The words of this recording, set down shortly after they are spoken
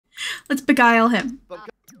Let's beguile him.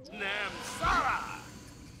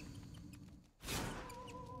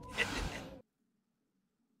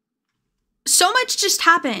 So much just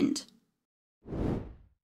happened.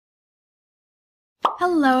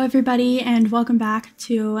 Hello everybody and welcome back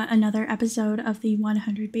to another episode of the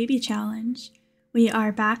 100 Baby Challenge. We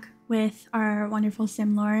are back with our wonderful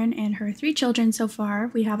Sim Lauren and her 3 children so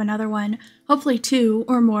far. We have another one, hopefully 2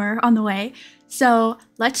 or more on the way. So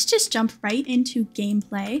let's just jump right into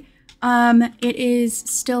gameplay. It is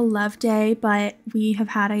still love day, but we have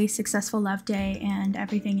had a successful love day and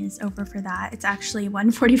everything is over for that. It's actually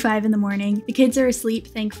 1:45 in the morning. The kids are asleep,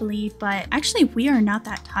 thankfully, but actually we are not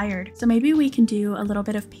that tired. So maybe we can do a little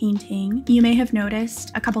bit of painting. You may have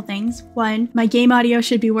noticed a couple things. One, my game audio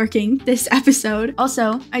should be working this episode.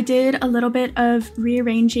 Also, I did a little bit of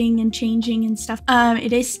rearranging and changing and stuff.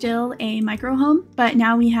 It is still a micro home, but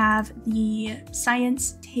now we have the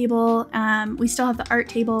science table. We still have the art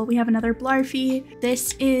table. We have another Blarfy.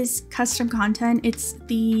 This is custom content. It's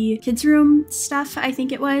the kids room stuff, I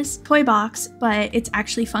think it was. Toy box, but it's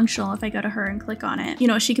actually functional if I go to her and click on it. You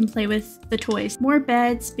know, she can play with the toys. More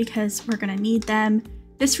beds because we're gonna need them.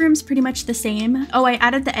 This room's pretty much the same. Oh, I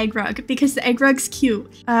added the egg rug because the egg rug's cute.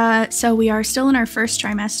 So we are still in our first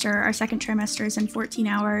trimester. Our second trimester is in 14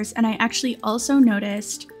 hours. And I actually also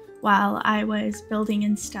noticed while I was building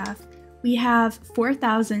and stuff, we have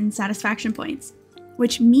 4,000 satisfaction points,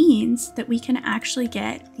 which means that we can actually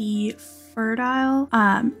get the fertile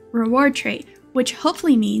reward trait, which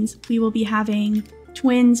hopefully means we will be having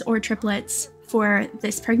twins or triplets for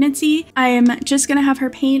this pregnancy. I am just gonna have her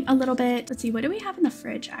paint a little bit. Let's see, what do we have in the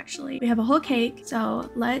fridge actually? We have a whole cake, so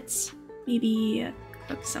let's maybe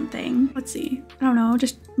cook something. Let's see, I don't know,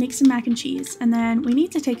 just make some mac and cheese. And then we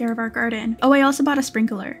need to take care of our garden. Oh, I also bought a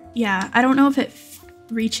sprinkler. Yeah, I don't know if it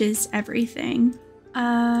reaches everything.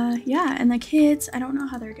 Yeah, and the kids, I don't know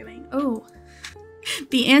how they're doing. Oh,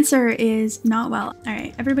 the answer is not well. All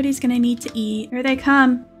right, everybody's gonna need to eat. Here they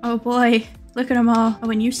come. Oh boy, look at them all. Oh,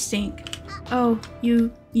 and you stink. Oh,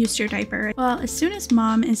 you used your diaper. Well, as soon as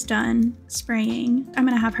mom is done spraying, I'm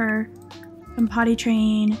gonna have her come potty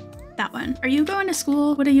train that one. Are you going to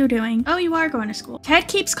school? What are you doing? Oh, you are going to school. Ted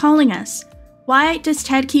keeps calling us. Why does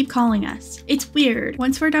Ted keep calling us? It's weird.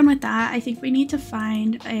 Once we're done with that, I think we need to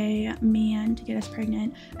find a man to get us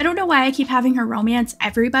pregnant. I don't know why I keep having her romance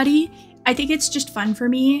everybody. I think it's just fun for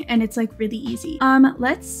me and it's like really easy.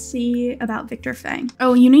 Let's see about Victor Fang.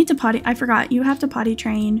 Oh, you need to potty. I forgot. You have to potty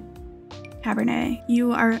train Cabernet.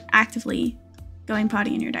 You are actively going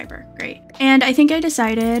potty in your diaper. Great. And I think I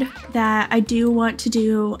decided that I do want to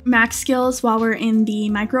do max skills while we're in the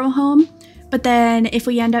micro home. But then if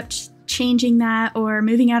we end up changing that or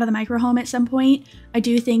moving out of the micro home at some point, I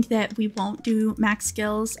do think that we won't do max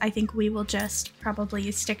skills. I think we will just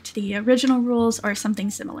probably stick to the original rules or something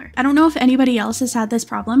similar. I don't know if anybody else has had this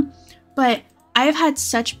problem, but I have had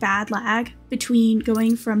such bad lag between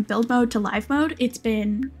going from build mode to live mode. It's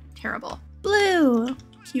been terrible. Blue,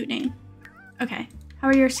 cute name. Okay, how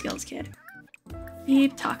are your skills, kid?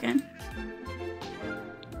 Keep talking.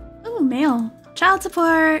 Oh, mail. Child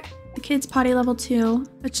support. The kid's potty level 2.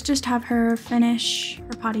 Let's just have her finish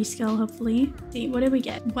her potty skill, hopefully. Let's see, what did we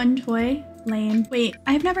get? 1 toy. Lame. Wait,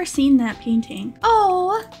 I've never seen that painting.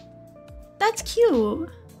 Oh, that's cute.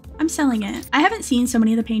 I'm selling it. I haven't seen so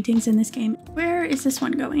many of the paintings in this game. Where is this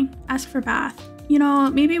one going? Ask for bath. You know,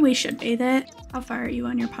 maybe we should bathe it. How far are you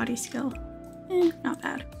on your potty skill? Not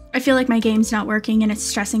bad. I feel like my game's not working and it's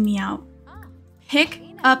stressing me out. Pick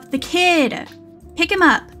up the kid. Pick him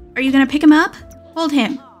up. Are you gonna pick him up? Hold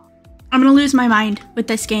him. I'm gonna lose my mind with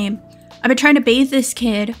this game. I've been trying to bathe this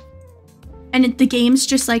kid and the game's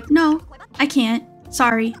just like, no, I can't.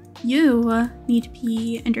 Sorry. You need to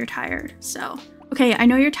pee and you're tired. So, okay, I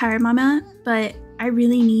know you're tired, mama, but I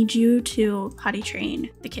really need you to potty train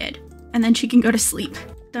the kid and then she can go to sleep.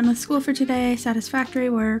 Done with school for today. Satisfactory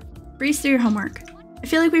work. Breeze through your homework. I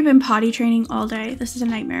feel like we've been potty training all day. This is a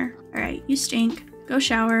nightmare. All right, you stink. Go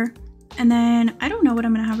shower. And then I don't know what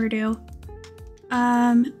I'm gonna have her do.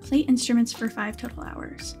 Play instruments for 5 total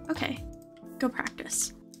hours. Okay, go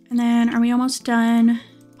practice. And then are we almost done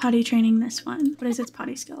potty training this one? What is its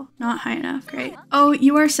potty skill? Not high enough, great. Oh,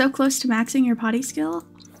 you are so close to maxing your potty skill?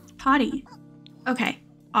 Potty. Okay,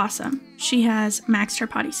 awesome. She has maxed her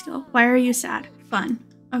potty skill. Why are you sad? Fun.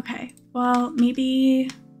 Okay, well, maybe,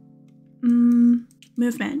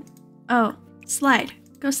 movement. Oh, slide.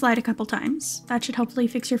 Go slide a couple times. That should hopefully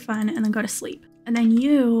fix your fun and then go to sleep. And then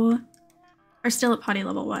you are still at potty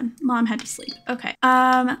level 1. Mom had to sleep. Okay.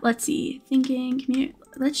 Let's see. Thinking,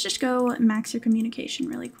 let's just go max your communication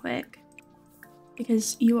really quick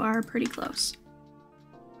because you are pretty close.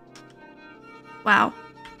 Wow.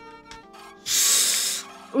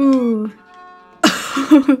 Ooh.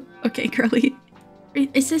 Okay, girly.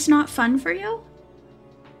 Is this not fun for you?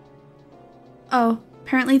 Oh,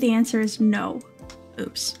 apparently the answer is no.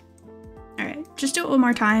 Oops. Alright, just do it one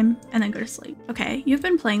more time and then go to sleep. Okay, you've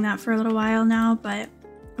been playing that for a little while now, but...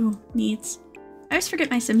 Ooh, needs. I always forget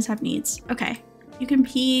my Sims have needs. Okay, you can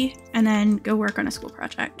pee and then go work on a school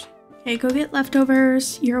project. Okay, go get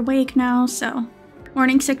leftovers. You're awake now, so...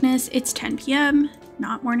 Morning sickness, it's 10 p.m.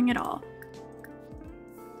 Not morning at all.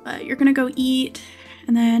 But you're gonna go eat.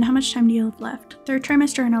 And then how much time do you have left? Third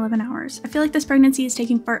trimester and 11 hours. I feel like this pregnancy is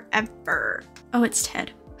taking forever. Oh, it's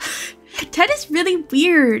Ted. Ted is really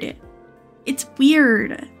weird. It's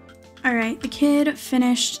weird. All right, the kid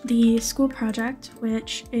finished the school project,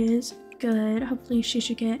 which is good. Hopefully she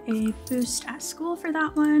should get a boost at school for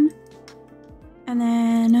that one. And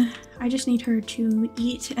then I just need her to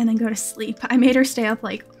eat and then go to sleep. I made her stay up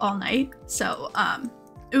like all night. So,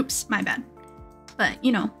 oops, my bad. But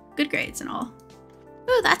you know, good grades and all.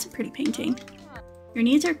 Oh, that's a pretty painting. Your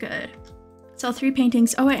needs are good. Sell 3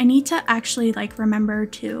 paintings. Oh, wait, I need to actually like remember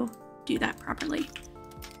to do that properly.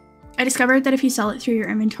 I discovered that if you sell it through your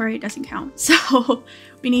inventory, it doesn't count. So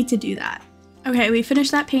we need to do that. Okay, we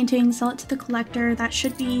finished that painting. Sell it to the collector. That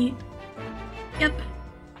should be... Yep.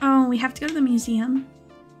 Oh, we have to go to the museum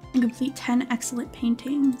and complete 10 excellent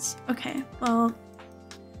paintings. Okay, well,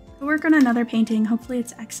 we'll work on another painting. Hopefully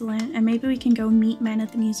it's excellent. And maybe we can go meet men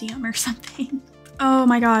at the museum or something. Oh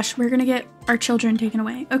my gosh, we're gonna get our children taken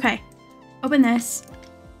away. Okay, open this.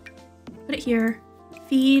 Put it here.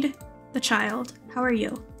 Feed the child. How are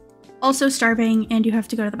you? Also starving and you have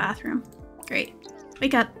to go to the bathroom. Great.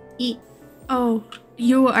 Wake up. Eat. Oh,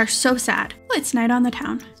 you are so sad. Oh, it's night on the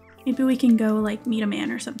town. Maybe we can go like meet a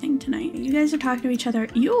man or something tonight. You guys are talking to each other.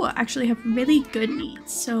 You actually have really good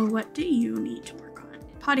needs. So what do you need to work on?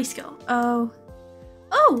 Potty skill. Oh.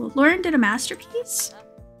 Oh, Lauren did a masterpiece?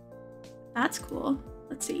 That's cool.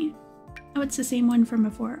 Let's see. Oh, it's the same one from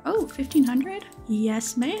before. Oh, 1500?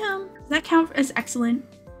 Yes, ma'am. Does that count as excellent?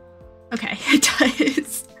 Okay, it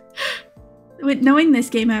does. With knowing this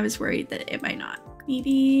game, I was worried that it might not.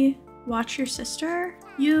 Maybe watch your sister?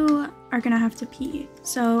 You are gonna have to pee.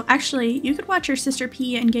 So actually, you could watch your sister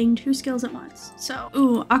pee and gain 2 skills at once. So,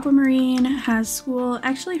 ooh, Aquamarine has school.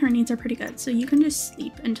 Actually, her needs are pretty good. So you can just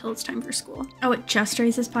sleep until it's time for school. Oh, it just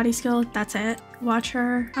raises potty skill. That's it. Watch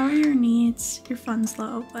her. How are your needs? Your fun's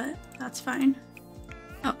low, but that's fine.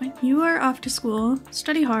 Oh, you are off to school.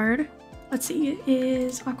 Study hard. Let's see,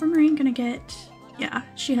 is Aquamarine gonna get... Yeah,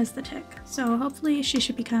 she has the tick. So hopefully she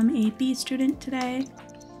should become a B student today.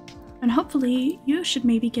 And hopefully you should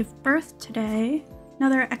maybe give birth today.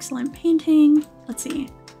 Another excellent painting. Let's see.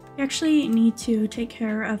 We actually need to take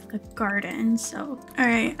care of the garden, so...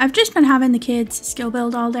 Alright, I've just been having the kids skill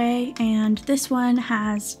build all day, and this one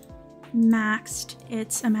has maxed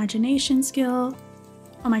its imagination skill.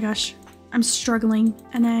 Oh my gosh, I'm struggling.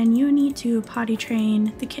 And then you need to potty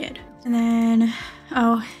train the kid. And then,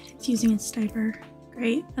 oh, it's using its diaper.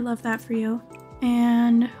 Great, I love that for you.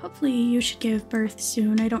 And hopefully you should give birth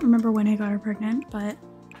soon. I don't remember when I got her pregnant, but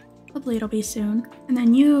hopefully it'll be soon. And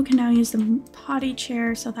then you can now use the potty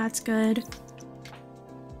chair, so that's good.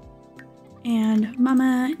 And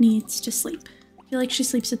Mama needs to sleep. I feel like she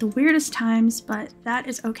sleeps at the weirdest times, but that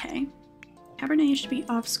is okay. Cabernet should be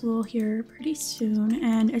off school here pretty soon.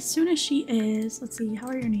 And as soon as she is, let's see, how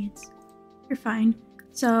are your needs? You're fine.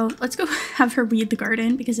 So let's go have her weed the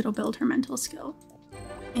garden because it'll build her mental skill.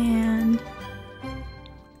 And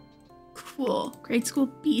cool, grade school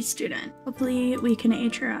B student. Hopefully we can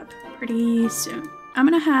age her up pretty soon. I'm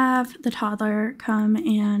gonna have the toddler come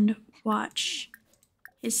and watch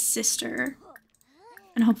his sister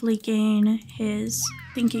and hopefully gain his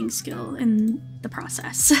thinking skill in the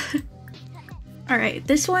process. All right,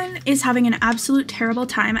 this one is having an absolute terrible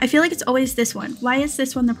time. I feel like it's always this one. Why is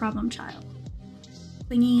this one the problem child?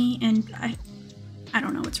 Clingy, and I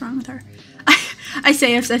don't know what's wrong with her. I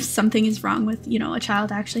say if something is wrong with, you know, a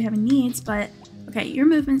child actually having needs, but okay, your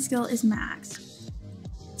movement skill is maxed.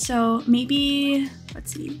 So maybe,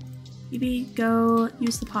 let's see, maybe go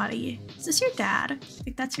use the potty. Is this your dad? I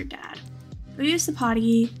think that's your dad. Go use the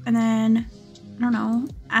potty and then, I don't know,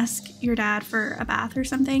 ask your dad for a bath or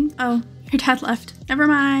something. Oh, your dad left. Never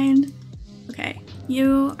mind. Okay,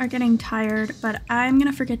 you are getting tired, but I'm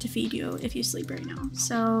gonna forget to feed you if you sleep right now.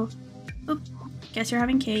 So, oop, guess you're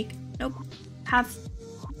having cake. Nope. Have...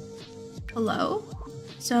 Hello?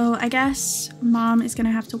 So I guess Mom is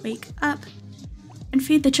gonna have to wake up and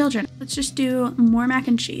feed the children. Let's just do more mac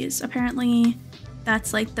and cheese. Apparently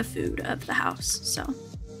that's like the food of the house, so.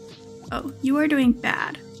 Oh, you are doing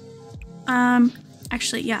bad.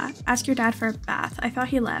 Actually, yeah, ask your dad for a bath. I thought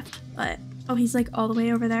he left, but Oh, he's like all the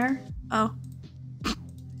way over there. Oh.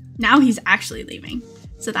 Now he's actually leaving.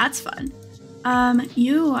 So that's fun.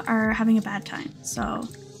 You are having a bad time. So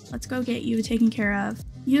let's go get you taken care of.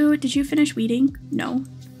 Did you finish weeding? No.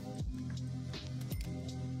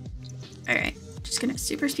 Alright, just gonna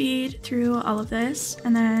super speed through all of this,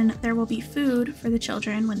 and then there will be food for the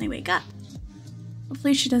children when they wake up.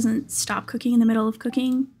 Hopefully she doesn't stop cooking in the middle of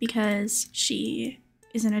cooking because she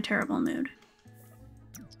is in a terrible mood.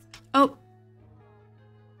 Oh.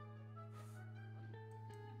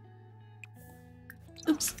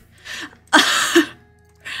 Oops.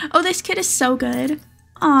 Oh, this kid is so good.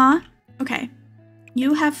 Aw. Okay.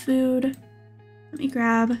 You have food. Let me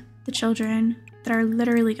grab the children that are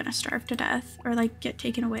literally gonna starve to death or like get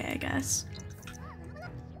taken away, I guess.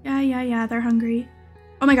 Yeah, they're hungry.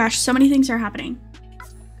 Oh my gosh, so many things are happening.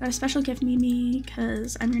 Got a special gift, Mimi,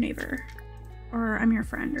 because I'm your neighbor. Or I'm your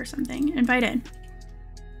friend or something. Invite in.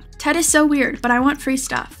 Ted is so weird, but I want free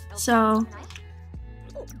stuff, so...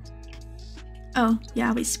 Oh,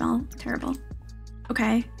 yeah, we smell terrible.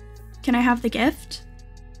 Okay. Can I have the gift?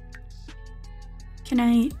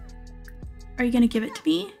 Are you gonna give it to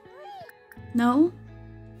me? No?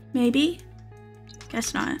 Maybe?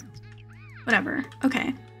 Guess not. Whatever.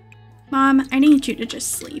 Okay. Mom, I need you to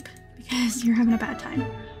just sleep because you're having a bad time.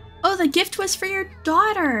 Oh, the gift was for your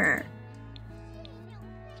daughter!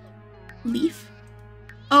 Leaf?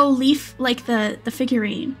 Oh, Leaf, like the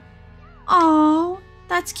figurine. Oh,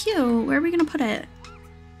 that's cute. Where are we gonna put it?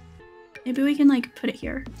 Maybe we can like put it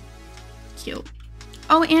here. Cute.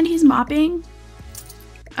 Oh, and he's mopping.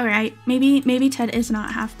 Alright, maybe Ted is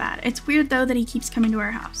not half bad. It's weird though that he keeps coming to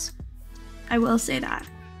our house. I will say that.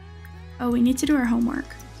 Oh, we need to do our homework.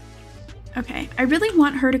 Okay, I really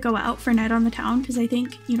want her to go out for Night on the Town because I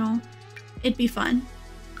think, you know, it'd be fun.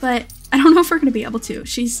 But I don't know if we're gonna be able to.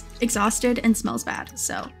 She's exhausted and smells bad,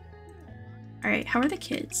 so. Alright, how are the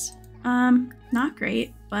kids? Not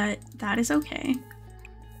great, but that is okay.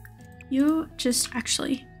 You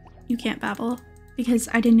can't babble because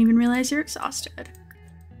I didn't even realize you're exhausted.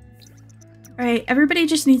 Alright, everybody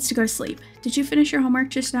just needs to go to sleep. Did you finish your homework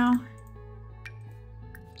just now?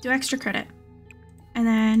 Do extra credit. And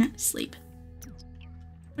then sleep.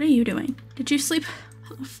 What are you doing? Did you sleep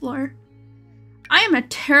on the floor? I'm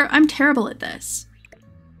terrible at this.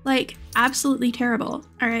 Like, absolutely terrible.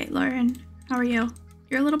 Alright, Lauren, how are you?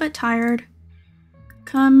 You're a little bit tired.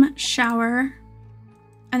 Come shower.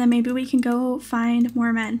 And then maybe we can go find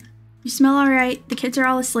more men. You smell alright. The kids are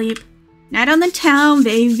all asleep. Night on the town,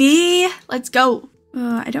 baby! Let's go!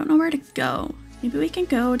 I don't know where to go. Maybe we can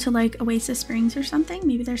go to like Oasis Springs or something.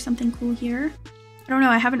 Maybe there's something cool here. I don't know.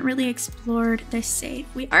 I haven't really explored this safe.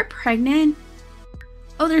 We are pregnant.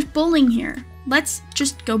 Oh, there's bowling here. Let's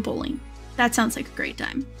just go bowling. That sounds like a great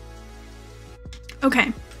time.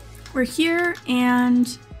 Okay. We're here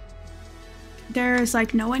and there's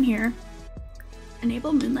like no one here.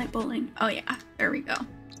 Enable moonlight bowling. Oh yeah, there we go.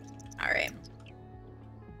 All right.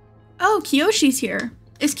 Oh, Kiyoshi's here.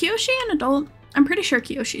 Is Kiyoshi an adult? I'm pretty sure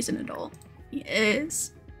Kiyoshi's an adult. He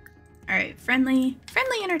is. All right, friendly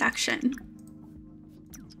introduction.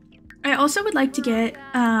 I also would like to get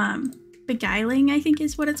beguiling, I think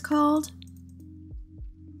is what it's called.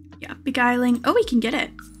 Yeah, beguiling. Oh, we can get it.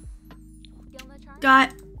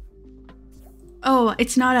 Got. Oh,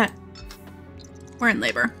 it's not a. We're in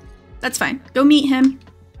labor. That's fine. Go meet him.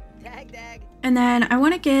 And then I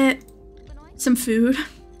want to get some food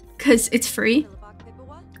because it's free.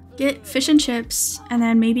 Get fish and chips and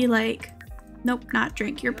then maybe like, nope, not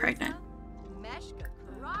drink. You're pregnant.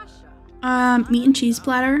 Meat and cheese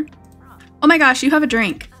platter. Oh my gosh, you have a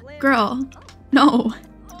drink. Girl, no.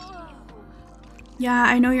 Yeah,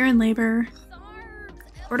 I know you're in labor.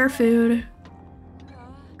 Order food.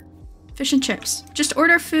 Fish and chips. Just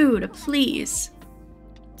order food, please.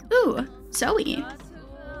 Ooh, Zoe.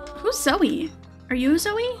 Who's Zoe? Are you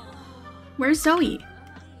Zoe? Where's Zoe?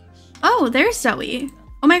 Oh, there's Zoe.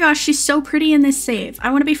 Oh my gosh, she's so pretty in this save.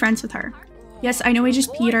 I want to be friends with her. Yes, I know we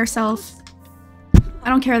just peed ourselves. I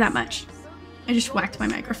don't care that much. I just whacked my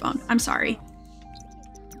microphone. I'm sorry.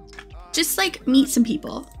 Just like meet some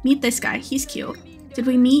people. Meet this guy. He's cute. Did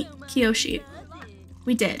we meet Kiyoshi?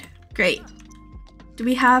 We did. Great. Do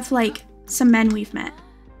we have like some men we've met?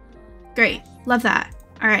 Great. Love that.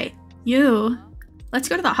 All right. Let's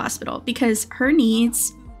go to the hospital because her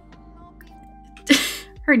needs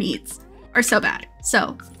are so bad.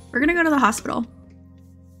 So we're gonna go to the hospital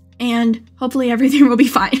and hopefully everything will be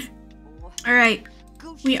fine. All right,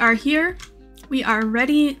 we are here. We are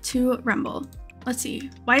ready to rumble. Let's see.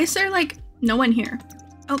 Why is there like no one here?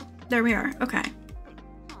 Oh, there we are. Okay.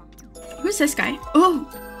 Who's this guy? Oh,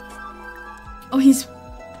 he's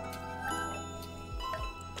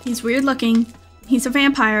He's weird looking. He's a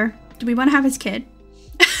vampire. Do we want to have his kid?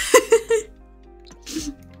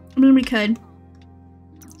 I mean, we could.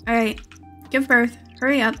 Alright. Give birth.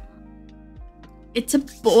 Hurry up. It's a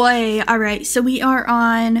boy. Alright, so we are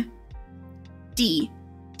on D.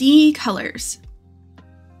 D colors.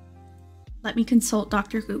 Let me consult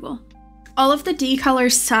Dr. Google. All of the D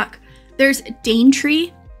colors suck. There's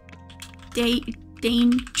Daintree.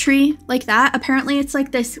 Daintree, like that. Apparently it's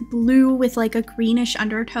like this blue with like a greenish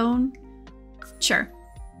undertone. Sure.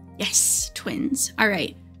 Yes, twins. All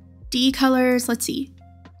right. D colors, let's see.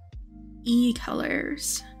 E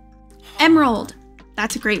colors. Emerald.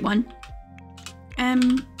 That's a great one.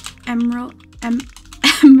 Emerald.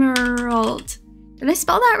 Did I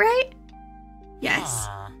spell that right? Yes.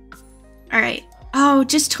 All right. Oh,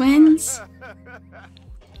 just twins?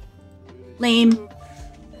 Lame.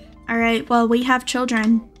 All right, well, we have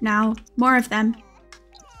children now. More of them.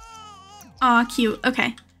 Aw, cute.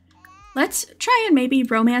 Okay. Let's try and maybe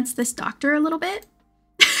romance this doctor a little bit.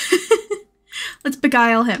 Let's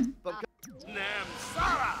beguile him.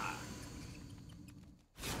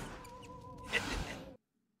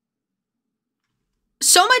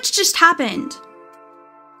 So much just happened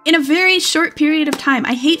in a very short period of time.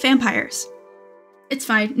 I hate vampires. It's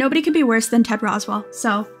fine. Nobody could be worse than Ted Roswell,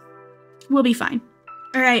 so we'll be fine.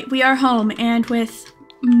 All right, we are home and with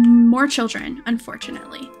more children,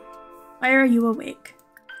 unfortunately. Why are you awake?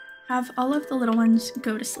 Have all of the little ones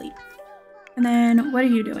go to sleep. And then what are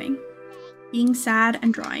you doing? Being sad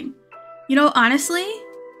and drawing. You know, honestly,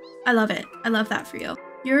 I love it. I love that for you.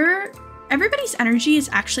 Everybody's energy is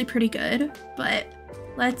actually pretty good, but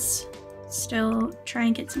let's still try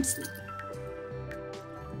and get some sleep.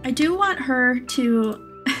 I do want her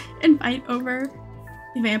to invite over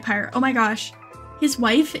the vampire. Oh my gosh. His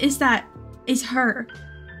wife is her.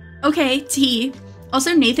 Okay, T.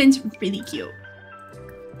 Also, Nathan's really cute.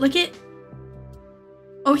 Look at...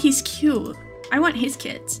 Oh, he's cute. I want his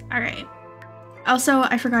kids. All right. Also,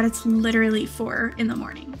 I forgot it's literally 4 in the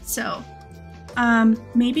morning. So,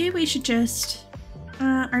 maybe we should just...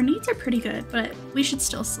 our needs are pretty good, but we should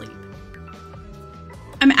still sleep.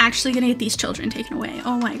 I'm actually gonna get these children taken away.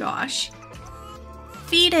 Oh my gosh.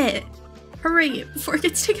 Feed it. Hurry, before it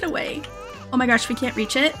gets taken away. Oh my gosh, we can't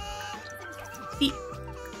reach it. Feed.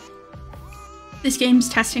 This game's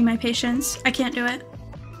testing my patience. I can't do it.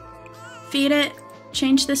 Feed it.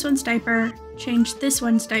 Change this one's diaper. Change this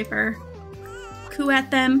one's diaper. Coo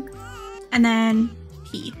at them. And then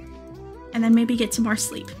pee. And then maybe get some more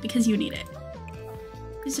sleep because you need it.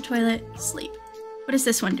 Use the toilet. Sleep. What is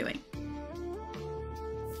this one doing?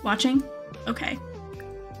 Watching? Okay.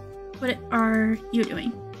 What are you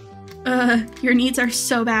doing? Your needs are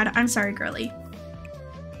so bad. I'm sorry, girly.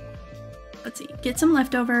 Let's see. Get some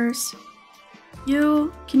leftovers.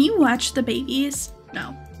 Can you watch the babies?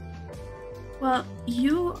 No. Well,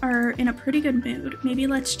 you are in a pretty good mood. Maybe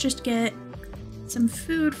let's just get some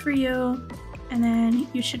food for you, and then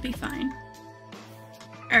you should be fine.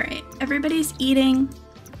 All right, everybody's eating,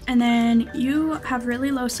 and then you have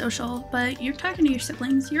really low social, but you're talking to your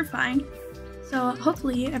siblings. You're fine. So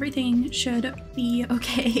hopefully everything should be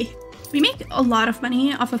okay. We make a lot of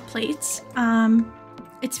money off of plates.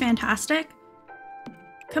 It's fantastic.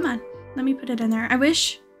 Come on, let me put it in there. I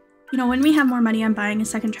wish, you know, when we have more money, I'm buying a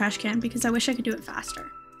second trash can because I wish I could do it faster.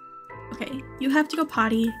 Okay, you have to go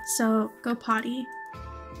potty, so go potty.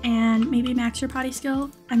 And maybe max your potty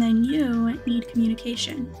skill. And then you need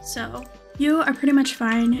communication. So you are pretty much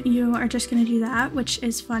fine. You are just gonna do that, which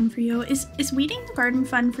is fun for you. Is weeding the garden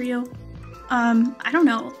fun for you? I don't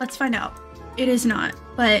know. Let's find out. It is not,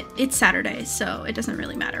 but it's Saturday, so it doesn't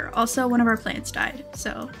really matter. Also, one of our plants died,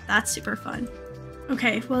 so that's super fun.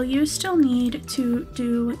 Okay, well, you still need to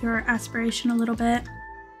do your aspiration a little bit.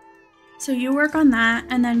 So you work on that,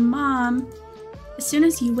 and then Mom, as soon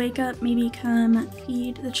as you wake up, maybe come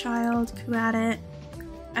feed the child, coo at it,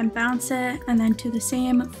 and bounce it, and then do the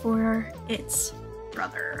same for its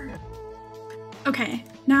brother. Okay,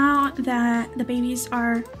 now that the babies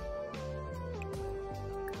are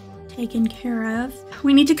taken care of,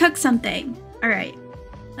 we need to cook something. All right,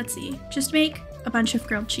 let's see. Just make a bunch of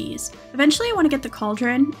grilled cheese. Eventually I want to get the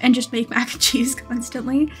cauldron and just make mac and cheese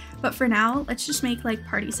constantly, but for now let's just make like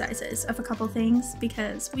party sizes of a couple things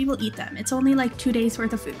because we will eat them. It's only like 2 days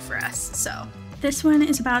worth of food for us. So this one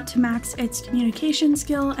is about to max its communication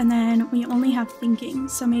skill, and then we only have thinking,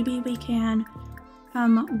 so maybe we can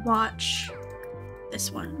come watch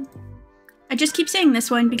this one. I just keep saying this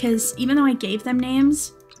one because even though I gave them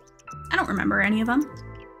names, I don't remember any of them.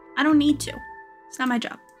 I don't need to. It's not my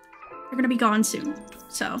job. They're gonna be gone soon,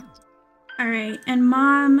 so. All right, and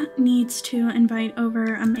Mom needs to invite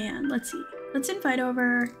over a man. Let's see. Let's invite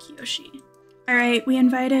over Kiyoshi. Alright, we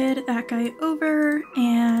invited that guy over,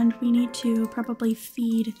 and we need to probably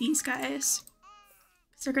feed these guys.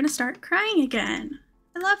 Because they're gonna start crying again.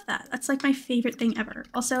 I love that. That's like my favorite thing ever.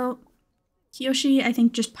 Also, Kiyoshi, I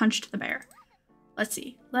think, just punched the bear. Let's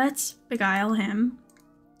see. Let's beguile him.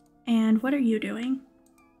 And what are you doing?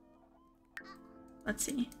 Let's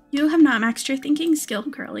see. You have not maxed your thinking skill,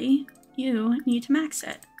 Curly. You need to max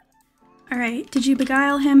it. Alright, did you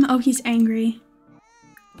beguile him? Oh, he's angry.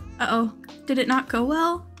 Uh-oh. Did it not go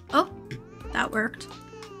well? Oh, that worked.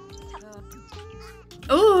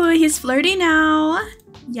 Oh, he's flirty now.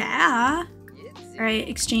 Yeah. Alright,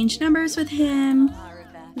 exchange numbers with him.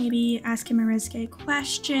 Maybe ask him a risque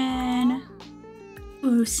question.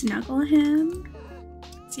 Ooh, snuggle him.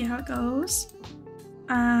 See how it goes.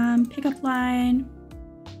 Pickup line.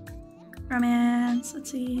 Romance.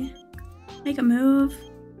 Let's see. Make a move.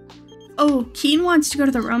 Oh, Keen wants to go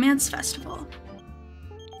to the romance festival.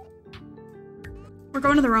 We're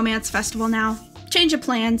going to the romance festival now. Change of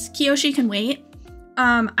plans. Kiyoshi can wait.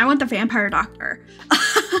 I want the vampire doctor.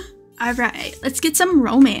 Alright, let's get some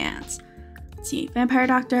romance. Let's see, vampire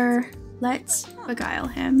doctor. Let's beguile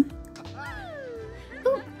him.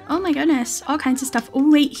 Ooh, oh my goodness, all kinds of stuff.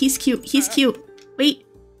 Oh wait, he's cute. He's cute. Wait.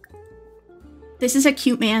 This is a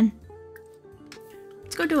cute man.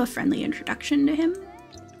 Let's go do a friendly introduction to him.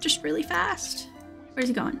 Just really fast. Where's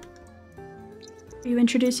he going? Are you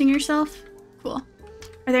introducing yourself? Cool.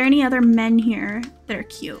 Are there any other men here that are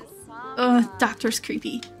cute? Ugh, doctor's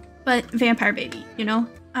creepy. But vampire baby, you know?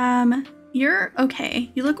 You're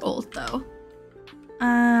okay. You look old though.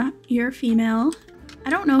 You're female. I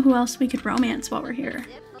don't know who else we could romance while we're here.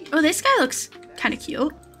 Oh, this guy looks kind of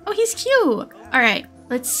cute. Oh, he's cute. All right,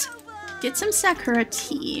 let's get some Sakura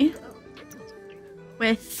tea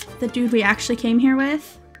with the dude we actually came here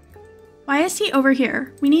with. Why is he over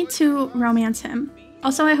here? We need to romance him.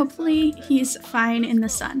 Also, hopefully he's fine in the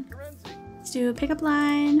sun. Let's do a pickup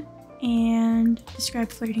line and describe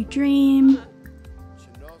flirty dream.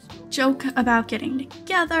 Joke about getting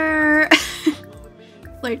together.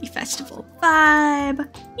 Flirty festival vibe.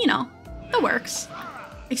 You know, the works.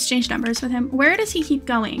 Exchange numbers with him. Where does he keep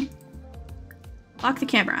going? Lock the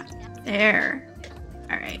camera. There.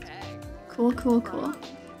 All right. Cool, cool, cool.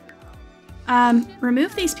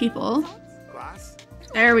 Remove these people.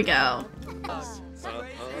 There we go.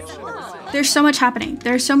 There's so much happening.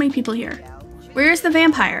 There's so many people here. Where's the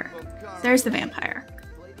vampire? There's the vampire.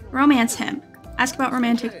 Romance him. Ask about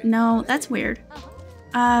romantic. No, that's weird.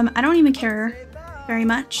 I don't even care very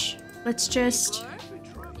much. Let's just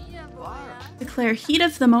declare heat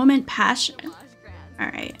of the moment passion. All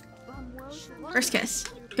right. First kiss.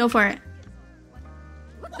 Go for it.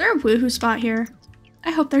 Is there a woohoo spot here?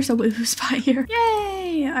 I hope there's a woohoo spot here.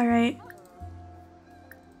 Yay! All right.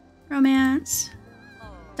 Romance.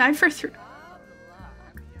 Dive for 3.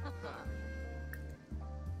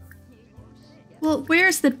 Well,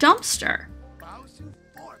 where's the dumpster?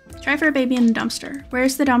 Try for a baby in the dumpster.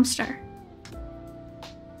 Where's the dumpster?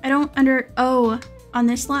 I don't oh, on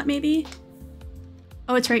this lot maybe?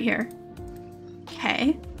 Oh, it's right here.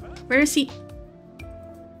 Okay. Where is he?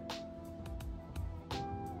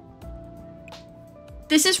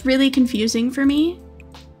 This is really confusing for me.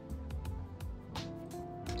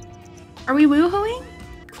 Are we woohooing?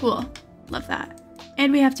 Cool. Love that.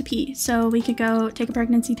 And we have to pee, so we could go take a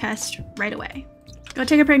pregnancy test right away. Go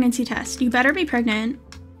take a pregnancy test. You better be pregnant.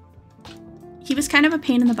 He was kind of a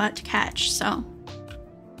pain in the butt to catch, so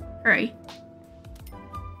hurry.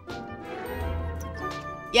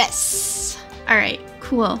 Yes! Alright,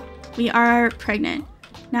 cool. We are pregnant.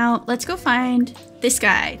 Now, let's go find this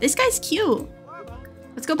guy. This guy's cute.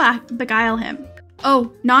 Let's go back, beguile him.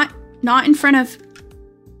 Oh, not in front of...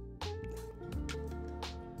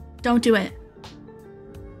 Don't do it.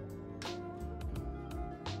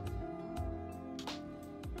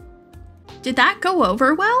 Did that go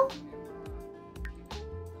over well?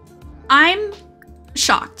 I'm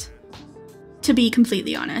shocked, to be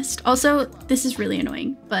completely honest. Also, this is really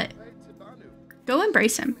annoying, but go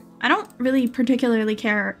embrace him. I don't really particularly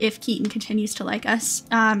care if Keaton continues to like us.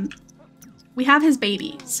 We have his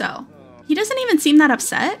baby, so he doesn't even seem that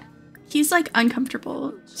upset. He's like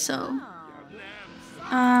uncomfortable, so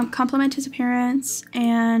compliment his appearance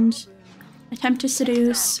and attempt to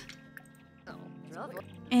seduce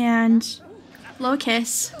and blow a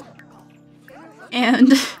kiss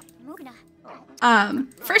and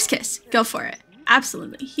first kiss. Go for it.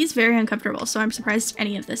 Absolutely. He's very uncomfortable, so I'm surprised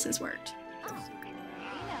any of this has worked.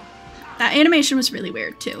 That animation was really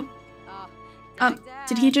weird too.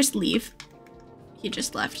 Did he just leave? He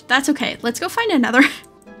just left. That's okay. Let's go find another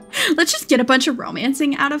Let's just get a bunch of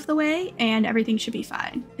romancing out of the way and everything should be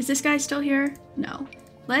fine. Is this guy still here? No.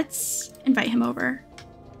 Let's invite him over.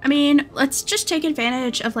 I mean, let's just take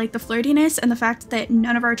advantage of like the flirtiness and the fact that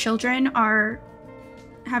none of our children are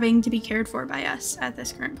having to be cared for by us at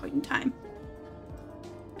this current point in time.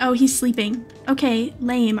 Oh, he's sleeping. Okay,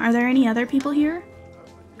 lame. Are there any other people here?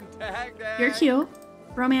 You're cute.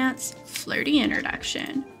 Romance, flirty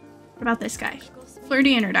introduction. What about this guy?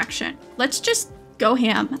 Flirty introduction. Let's just go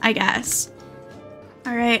ham, I guess.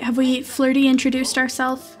 All right, have we flirty introduced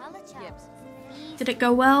ourselves? Did it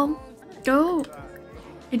go well? Go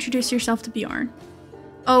introduce yourself to Bjorn.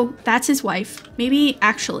 Oh, that's his wife. Maybe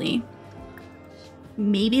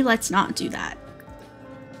let's not do that.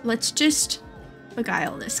 Let's just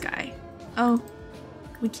beguile this guy. Oh,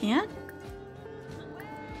 we can't?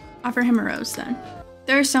 Offer him a rose then.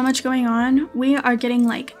 There's so much going on. We are getting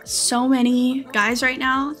like so many guys right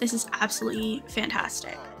now. This is absolutely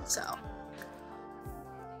fantastic. So.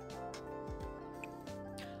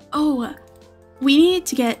 Oh, we need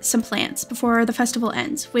to get some plants before the festival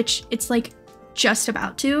ends, which it's like just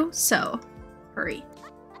about to, so hurry.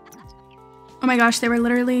 Oh my gosh, they were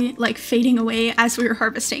literally like fading away as we were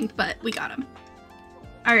harvesting, but we got them.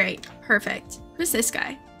 All right, perfect. Who's this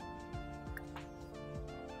guy?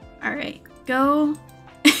 All right, go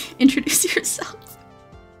introduce yourself.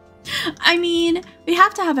 I mean, we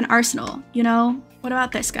have to have an arsenal, you know? What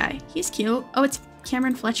about this guy? He's cute. Oh, it's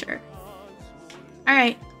Cameron Fletcher. All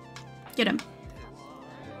right, get him.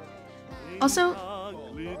 Also,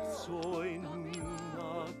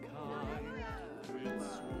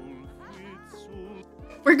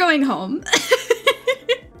 we're going home.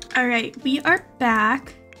 All right, we are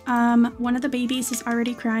back. One of the babies is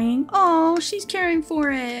already crying. Oh, she's caring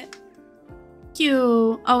for it.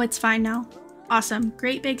 Cute. Oh, it's fine now. Awesome.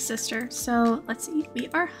 Great big sister. So let's see. We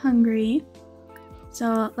are hungry.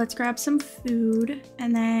 So let's grab some food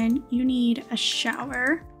and then you need a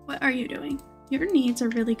shower. What are you doing? Your needs are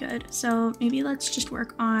really good. So maybe let's just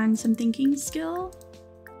work on some thinking skill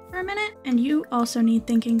for a minute. And you also need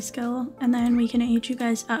thinking skill and then we can age you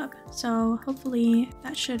guys up. So hopefully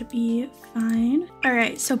that should be fine. All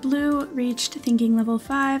right, so Blue reached thinking level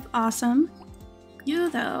 5. Awesome. You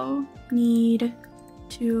though need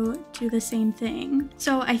to do the same thing.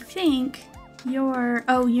 So I think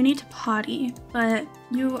oh, you need to potty, but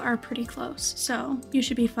you are pretty close. So you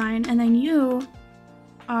should be fine. And then you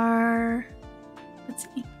are, let's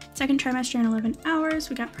see, second trimester in 11 hours.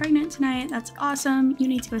 We got pregnant tonight. That's awesome. You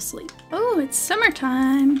need to go sleep. Oh, it's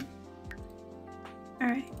summertime. All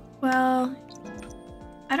right. Well,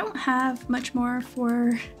 I don't have much more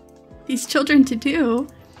for these children to do.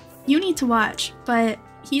 You need to watch, but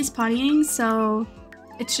he's pottying, so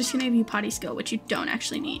it's just gonna give you potty skill, which you don't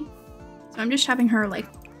actually need. So I'm just having her like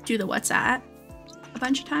do the what's at a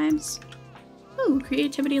bunch of times. Ooh,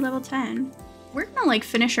 creativity level 10. We're gonna like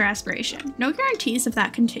finish her aspiration. No guarantees of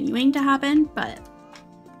that continuing to happen, but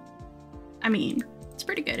I mean, it's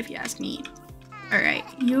pretty good if you ask me. All right,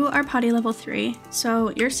 you are potty level 3.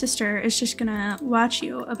 So your sister is just gonna watch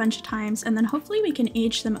you a bunch of times and then hopefully we can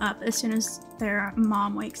age them up as soon as their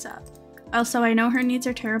mom wakes up. Also, I know her needs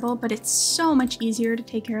are terrible, but it's so much easier to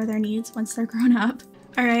take care of their needs once they're grown up.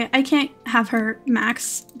 All right, I can't have her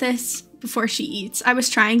max this before she eats. I was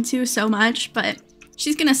trying to so much, but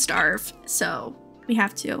she's gonna starve, so we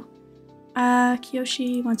have to.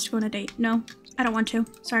 Kiyoshi wants to go on a date. No, I don't want to,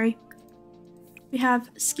 sorry. We have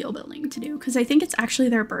skill building to do because I think it's actually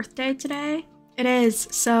their birthday today. It is,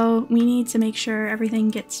 so we need to make sure everything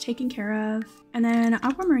gets taken care of. And then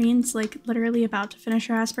Aquamarine's like literally about to finish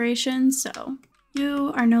her aspirations, so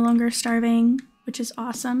you are no longer starving, which is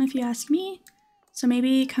awesome if you ask me. So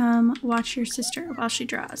maybe come watch your sister while she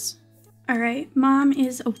draws. All right, mom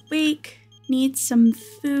is awake, needs some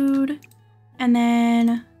food, and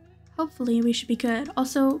then hopefully we should be good.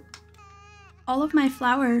 Also, all of my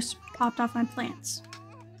flowers popped off my plants.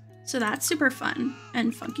 So that's super fun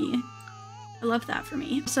and funky. I love that for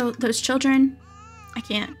me. So those children, I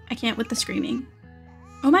can't with the screaming.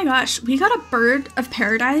 Oh my gosh, we got a bird of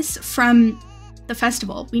paradise from the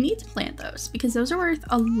festival. We need to plant those because those are worth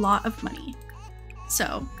a lot of money.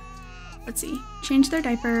 So let's see, change their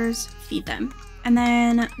diapers, feed them. And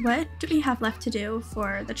then what do we have left to do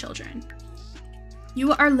for the children?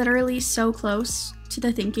 You are literally so close to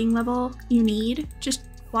the thinking level you need. Just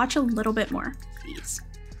watch a little bit more, please.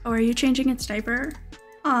 Oh, are you changing its diaper?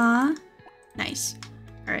 Aw, nice.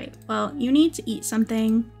 All right, well, you need to eat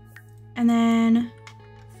something. And then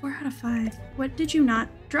 4 out of 5. What did you not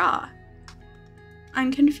draw?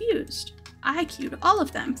 I'm confused. I queued all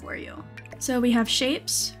of them for you. So we have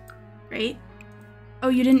shapes, great. Oh,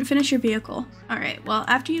 you didn't finish your vehicle. All right, well,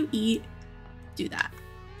 after you eat, do that.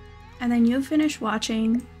 And then you finish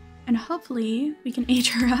watching, and hopefully we can age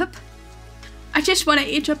her up. I just want to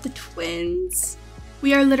age up the twins.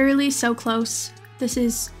 We are literally so close. This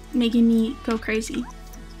is making me go crazy.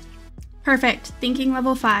 Perfect. Thinking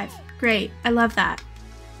level 5. Great. I love that.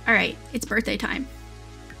 All right, it's birthday time.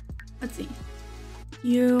 Let's see.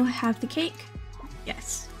 You have the cake.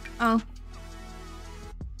 Yes. Oh.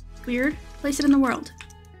 Weird. Place it in the world.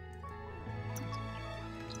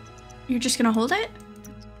 You're just gonna hold it?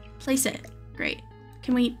 Place it. Great.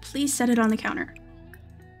 Can we please set it on the counter?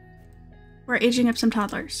 We're aging up some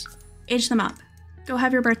toddlers. Age them up. Go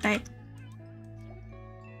have your birthday.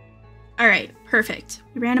 All right, perfect.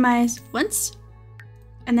 We randomize once.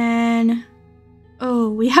 And then, oh,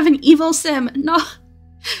 we have an evil sim. No.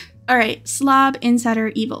 All right, slob,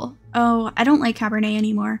 insider, evil. Oh, I don't like Cabernet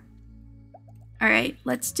anymore. All right,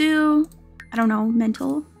 let's do, I don't know,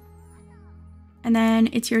 mental. And then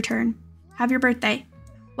it's your turn. Have your birthday.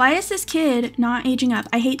 Why is this kid not aging up?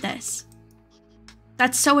 I hate this.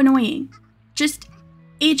 That's so annoying. Just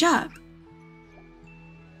age up.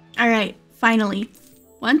 All right, finally.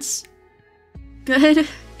 Once. Good.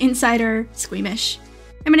 Insider, squeamish.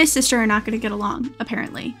 Him and his sister are not going to get along,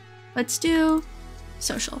 apparently. Let's do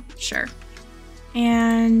social, sure.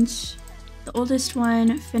 And the oldest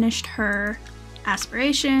one finished her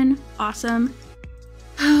aspiration. Awesome.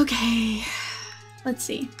 Okay, let's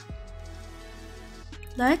see.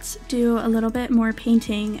 Let's do a little bit more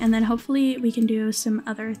painting, and then hopefully we can do some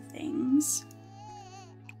other things.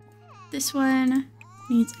 This one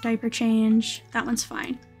needs a diaper change. That one's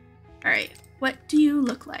fine. All right, what do you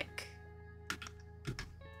look like?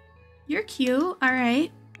 You're cute. All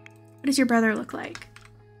right. What does your brother look like?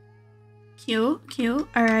 Cute, cute.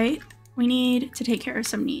 All right. We need to take care of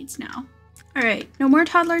some needs now. All right, no more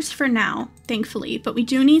toddlers for now, thankfully, but we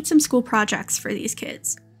do need some school projects for these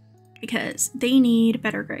kids because they need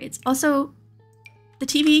better grades. Also, the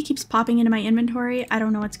TV keeps popping into my inventory. I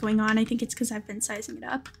don't know what's going on. I think it's because I've been sizing it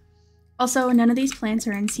up. Also, none of these plants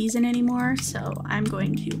are in season anymore, so I'm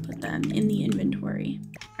going to put them in the inventory.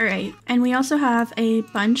 All right, and we also have a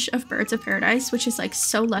bunch of birds of paradise, which is like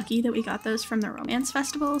so lucky that we got those from the romance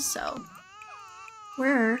festival, so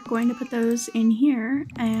we're going to put those in here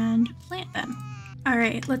and plant them. All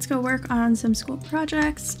right, let's go work on some school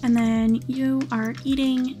projects, and then you are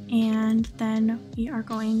eating, and then we are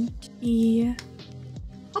going to be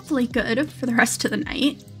hopefully good for the rest of the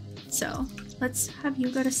night. So let's have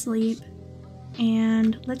you go to sleep,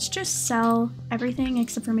 and let's just sell everything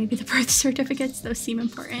except for maybe the birth certificates. Those seem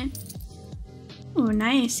important. Oh,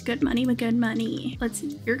 nice. Good money with good money. Let's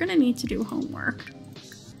see. You're gonna need to do homework.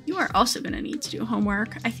 You are also gonna need to do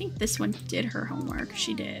homework. I think this one did her homework.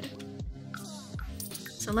 She did.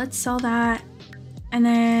 So let's sell that. And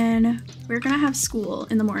then we're gonna have school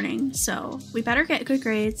in the morning. So we better get good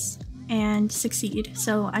grades and succeed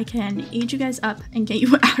so I can age you guys up and get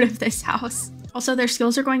you out of this house. Also, their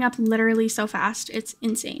skills are going up literally so fast. It's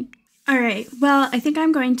insane. All right, well, I think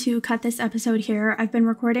I'm going to cut this episode here. I've been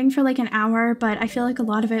recording for like an hour, but I feel like a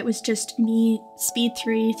lot of it was just me speed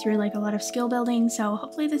through like a lot of skill building. So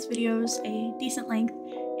hopefully this video is a decent length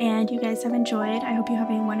and you guys have enjoyed. I hope you have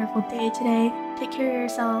a wonderful day today. Take care of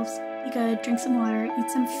yourselves, be good, drink some water, eat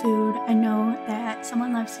some food, and know that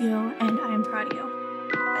someone loves you and I am proud of you.